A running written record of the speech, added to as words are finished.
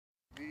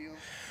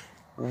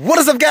What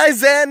is up,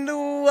 guys, and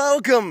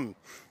welcome.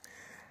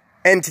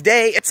 And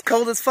today it's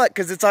cold as fuck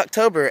because it's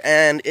October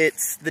and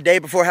it's the day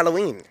before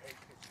Halloween.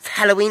 It's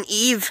Halloween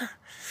Eve.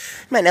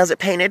 My nails are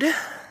painted.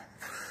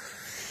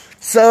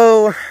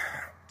 So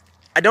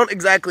I don't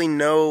exactly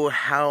know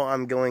how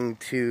I'm going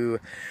to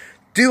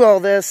do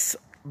all this,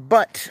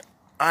 but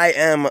I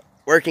am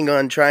working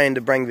on trying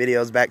to bring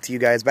videos back to you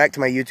guys, back to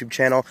my YouTube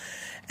channel.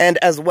 And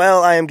as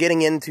well, I am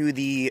getting into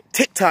the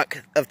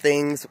TikTok of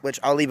things, which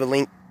I'll leave a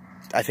link,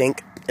 I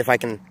think, if I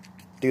can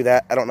do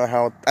that. I don't know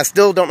how, I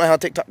still don't know how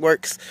TikTok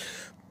works.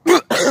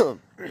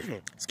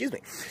 Excuse me.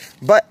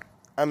 But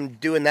I'm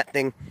doing that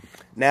thing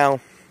now.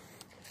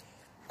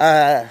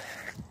 I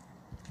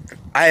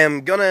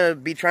am gonna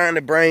be trying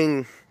to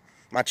bring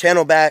my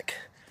channel back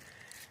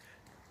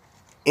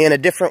in a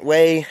different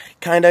way,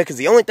 kinda, because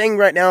the only thing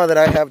right now that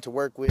I have to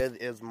work with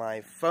is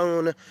my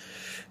phone.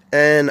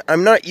 And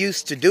I'm not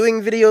used to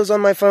doing videos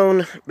on my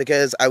phone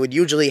because I would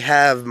usually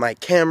have my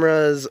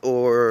cameras,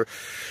 or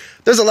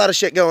there's a lot of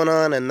shit going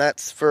on, and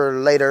that's for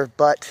later.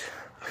 But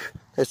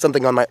there's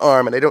something on my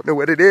arm and I don't know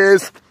what it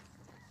is.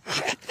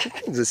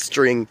 It's a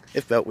string.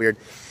 It felt weird.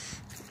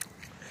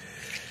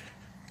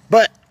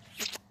 But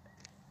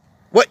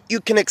what you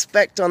can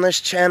expect on this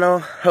channel,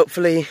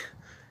 hopefully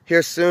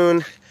here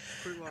soon,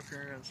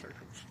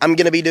 I'm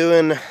gonna be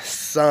doing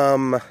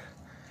some...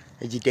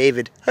 Is it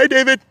David? Hi,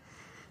 David.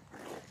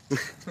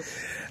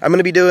 I'm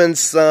gonna be doing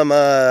some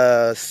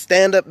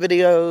stand-up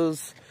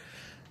videos.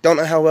 Don't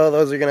know how well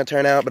those are gonna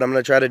turn out, but I'm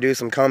gonna try to do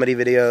some comedy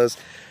videos.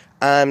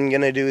 I'm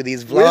gonna do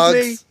these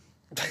vlogs.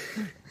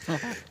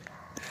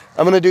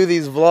 I'm gonna do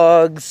these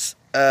vlogs.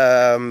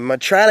 I'm gonna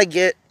try to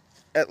get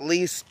at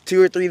least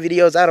 2 or 3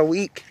 videos out a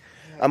week.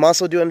 I'm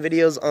also doing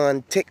videos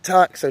on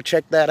TikTok, so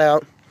check that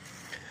out.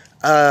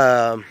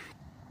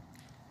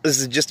 This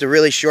is just a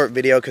really short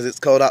video because it's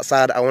cold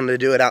outside. I wanted to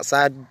do it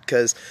outside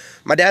because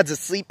my dad's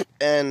asleep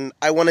and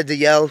I wanted to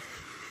yell.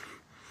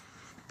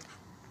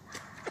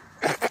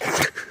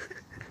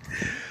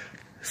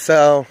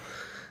 So,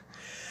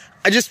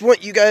 I just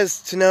want you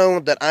guys to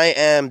know that I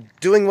am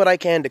doing what I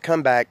can to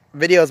come back.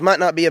 Videos might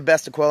not be of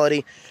best of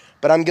quality,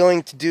 but I'm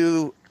going to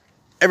do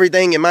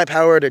everything in my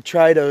power to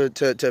try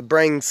to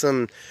bring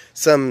some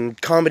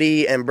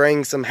comedy and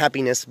bring some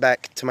happiness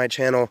back to my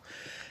channel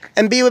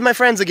and be with my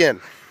friends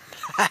again.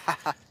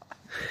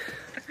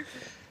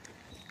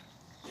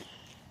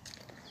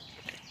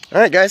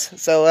 Alright, guys,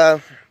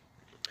 so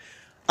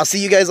I'll see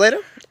you guys later,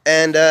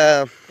 and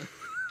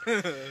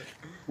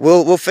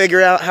we'll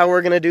figure out how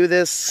we're gonna do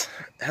this,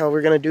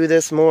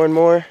 more and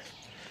more.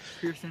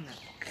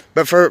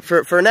 But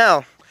for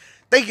now,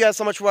 thank you guys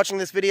so much for watching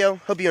this video.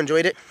 Hope you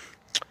enjoyed it,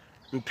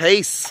 and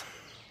peace.